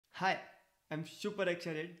Hi, I'm super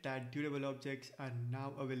excited that durable objects are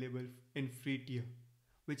now available in free tier,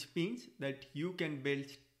 which means that you can build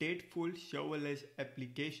stateful serverless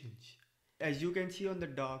applications. As you can see on the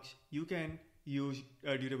docs, you can use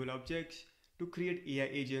durable objects to create AI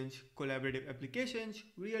agents, collaborative applications,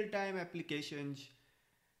 real-time applications,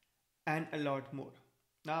 and a lot more.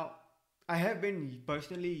 Now, I have been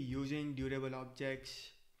personally using durable objects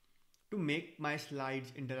to make my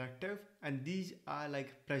slides interactive, and these are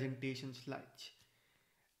like presentation slides.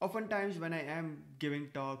 Oftentimes when I am giving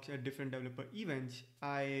talks at different developer events,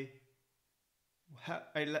 I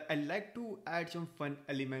like to add some fun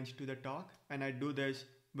elements to the talk, and I do this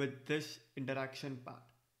with this interaction part.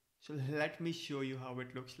 So let me show you how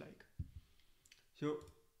it looks like. So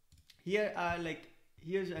here are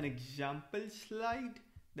here's an example slide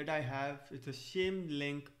that I have. It's the same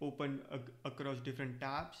link open across different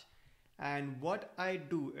tabs, and what I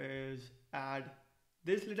do is add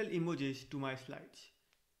these little emojis to my slides.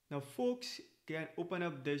 Now folks can open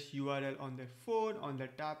up this URL on their phone, on their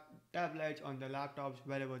tablets, on their laptops,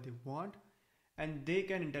 wherever they want, and they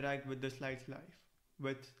can interact with the slides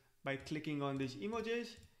live by clicking on these emojis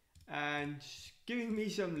and giving me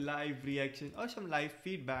some live reaction or some live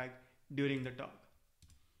feedback during the talk.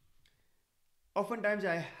 Oftentimes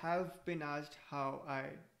I have been asked how I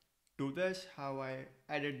do this, how I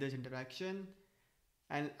edit this interaction,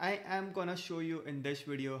 and I am gonna show you in this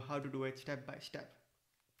video how to do it step by step.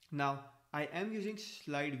 Now I am using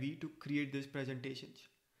Slidev to create these presentations.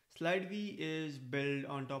 Slidev is built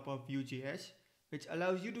on top of Vue.js, which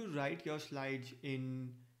allows you to write your slides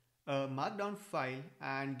in a markdown file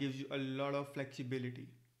and gives you a lot of flexibility.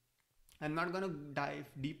 I'm not gonna dive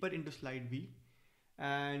deeper into Slidev,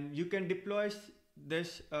 and you can deploy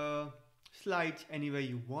this slides anywhere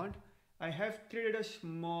you want. I have created a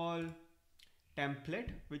small template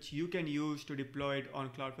which you can use to deploy it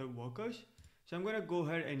on Cloudflare workers. So I'm going to go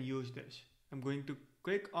ahead and use this. I'm going to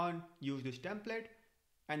click on use this template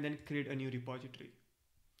and then create a new repository.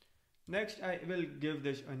 Next, I will give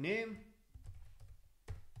this a name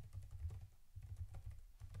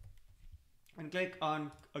and click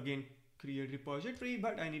on again create repository,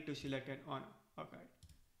 but I need to select an honor. Okay.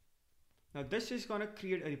 Now this is gonna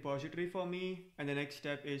create a repository for me, and the next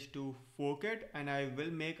step is to fork it, and I will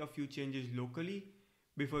make a few changes locally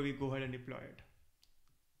before we go ahead and deploy it.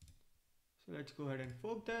 So let's go ahead and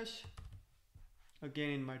fork this.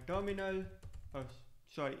 Again in my terminal,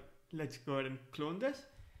 let's go ahead and clone this.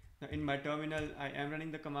 Now in my terminal, I am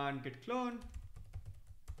running the command git clone.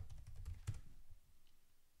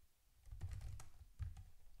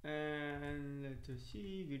 And let's just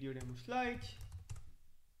see video demo slides.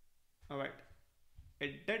 Alright,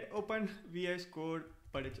 it did open VS Code,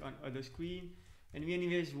 but it's on other screen, and we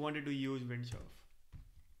anyways wanted to use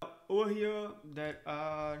Windsurf. Over here there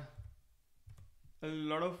are a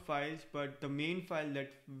lot of files, but the main file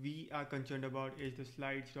that we are concerned about is the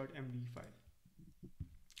slides.md file.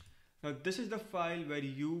 Now this is the file where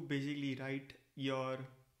you basically write your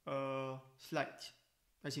slides,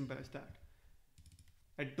 as simple as that.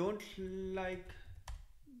 I don't like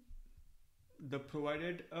the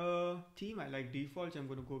provided theme. I like default, so I'm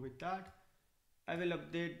going to go with that. I will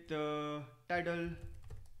update the title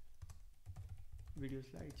video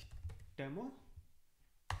slides demo.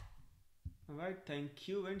 Alright, thank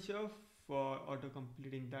you Windsurf for auto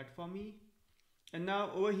completing that for me. And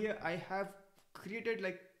now over here I have created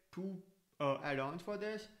like two add-ons for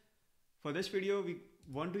this. For this video we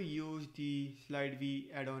want to use the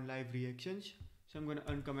Slidev add-on live reactions, so I'm going to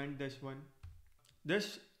uncomment this one.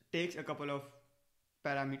 This takes a couple of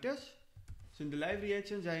parameters. So in the live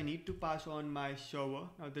reactions I need to pass on my server.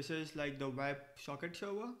 Now this is like the WebSocket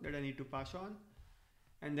server that I need to pass on,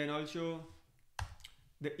 and then also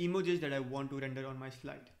the emojis that I want to render on my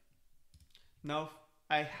slide. Now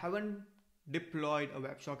I haven't deployed a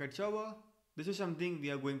WebSocket server. This is something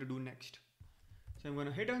we are going to do next. So I'm going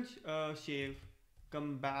to hit on save,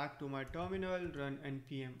 come back to my terminal, run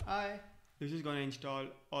npm i. This is going to install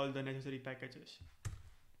all the necessary packages.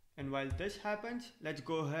 And while this happens, let's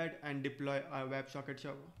go ahead and deploy our WebSocket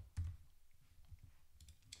server.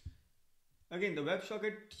 Again, the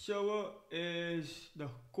WebSocket server the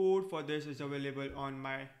code for this is available on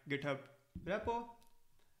my GitHub repo.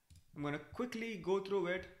 I'm going to quickly go through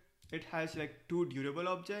it. It has like two durable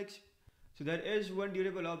objects. So there is one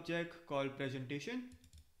durable object called presentation,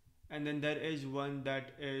 and then there is one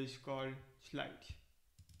that is called slides.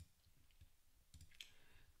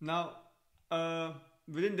 Now,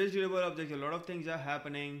 within this durable object, a lot of things are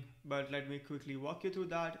happening, but let me quickly walk you through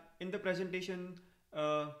that. In the presentation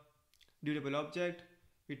durable object,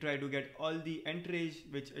 We try to get all the entries,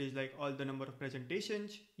 which is like all the number of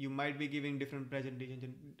presentations. You might be giving different presentations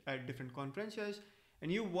at different conferences, and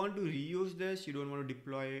you want to reuse this. You don't want to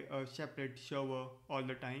deploy a separate server all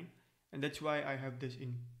the time, and that's why I have this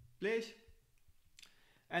in place.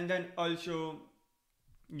 And then also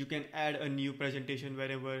you can add a new presentation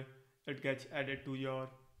wherever it gets added to your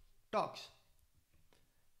talks.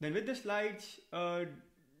 Then with the slides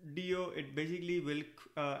DO, it basically will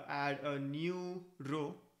add a new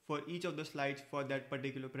row for each of the slides for that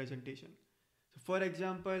particular presentation. So for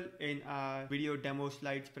example, in our video demo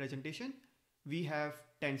slides presentation, we have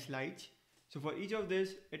 10 slides. So for each of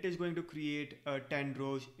this, it is going to create 10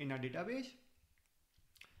 rows in our database.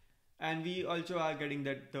 And we also are getting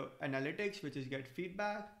that the analytics, which is get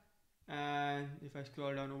feedback. And if I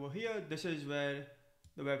scroll down over here, this is where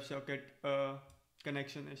the WebSocket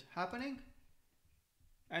connection is happening.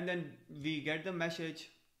 And then we get the message.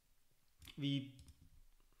 We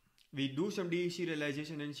do some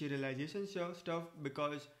deserialization and serialization stuff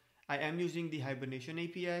because I am using the Hibernation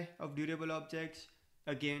API of durable objects.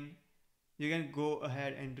 Again, you can go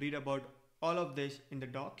ahead and read about all of this in the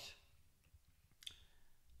docs.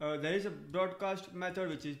 There is a broadcast method,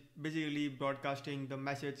 which is basically broadcasting the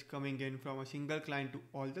message coming in from a single client to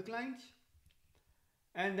all the clients.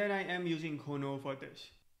 And then I am using Hono for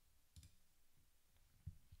this.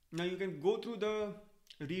 Now you can go through the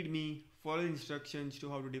README, follow the instructions to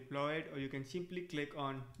how to deploy it, or you can simply click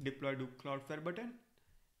on deploy to Cloudflare button.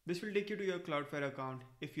 This will take you to your Cloudflare account.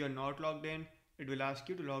 If you are not logged in, it will ask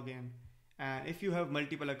you to log in. And if you have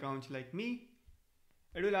multiple accounts like me,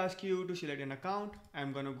 it will ask you to select an account.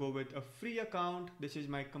 I'm gonna go with a free account. This is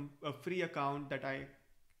my free account that I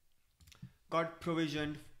got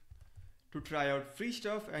provisioned to try out free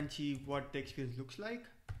stuff and see what the experience looks like.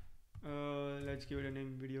 Let's give it a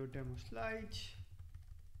name, video demo slides.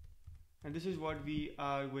 And this is what we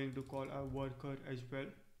are going to call our worker as well.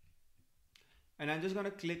 And I'm just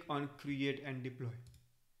gonna click on create and deploy.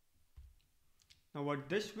 Now what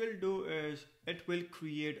this will do is it will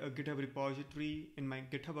create a GitHub repository in my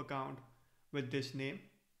GitHub account with this name.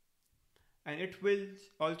 And it will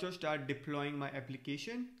also start deploying my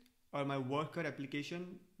application or my worker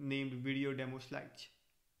application named video demo slides.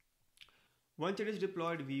 Once it is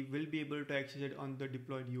deployed, we will be able to access it on the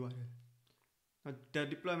deployed URL. Now, the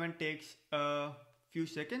deployment takes a few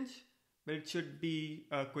seconds, but it should be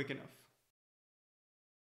quick enough.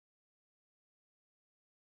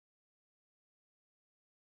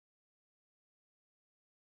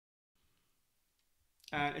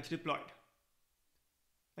 And it's deployed.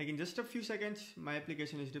 Like in just a few seconds, my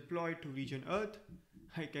application is deployed to region Earth.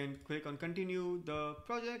 I can click on continue the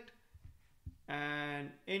project,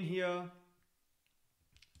 and in here,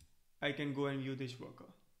 I can go and view this worker.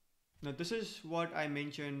 Now this is what I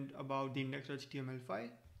mentioned about the index.html file.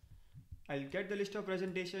 I'll get the list of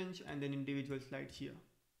presentations and then individual slides here.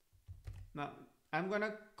 Now I'm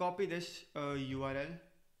gonna copy this URL,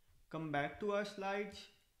 come back to our slides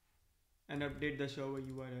and update the server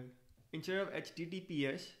URL. Instead of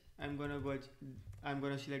HTTPS, I'm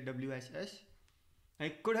gonna select WSS. I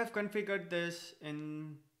could have configured this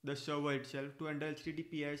in the server itself to handle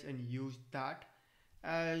HTTPS and use that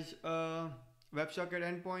as a WebSocket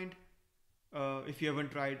endpoint. If you haven't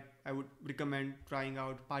tried, I would recommend trying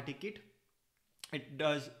out PartyKit.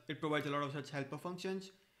 It provides a lot of such helper functions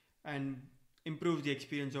and improves the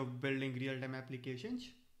experience of building real-time applications.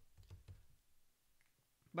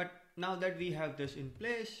 But now that we have this in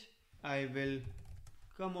place, I will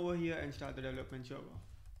come over here and start the development server.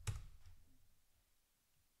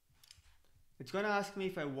 It's gonna ask me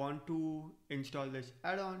if I want to install this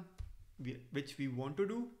add-on, which we want to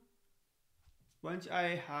do. Once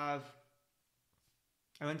I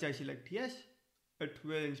select yes, it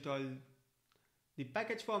will install the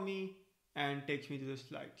package for me and takes me to the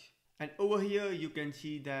slides. And over here, you can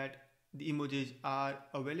see that the emojis are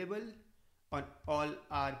available on all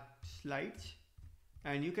our slides,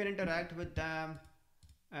 and you can interact with them,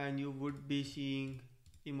 and you would be seeing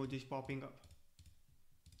emojis popping up.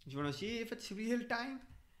 If you want to see if it's real time,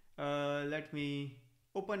 let me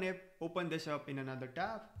open this up in another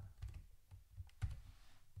tab.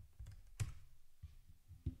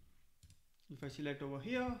 If I select over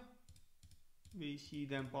here, we see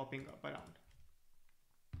them popping up around.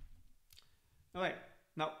 All right,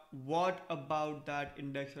 now what about that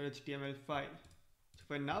index.html file? So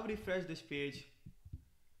if I now refresh this page,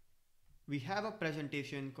 we have a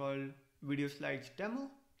presentation called video slides demo.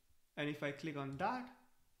 And if I click on that,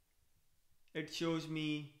 it shows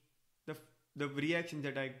me the reactions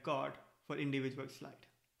that I got for individual slide.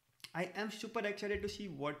 I am super excited to see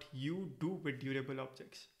what you do with durable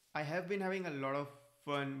objects. I have been having a lot of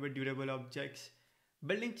fun with durable objects,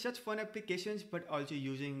 building such fun applications, but also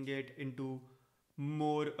using it into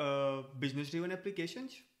more business driven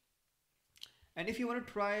applications. And if you want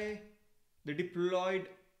to try the deployed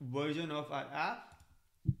version of our app,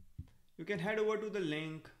 you can head over to the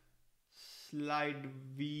link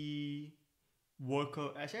Slidev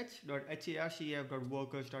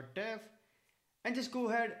workerassets.harcf.workers.dev and just go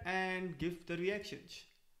ahead and give the reactions.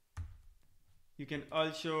 You can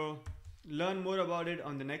also learn more about it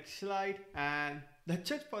on the next slide, and that's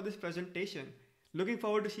it for this presentation. Looking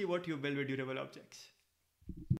forward to see what you build with durable objects.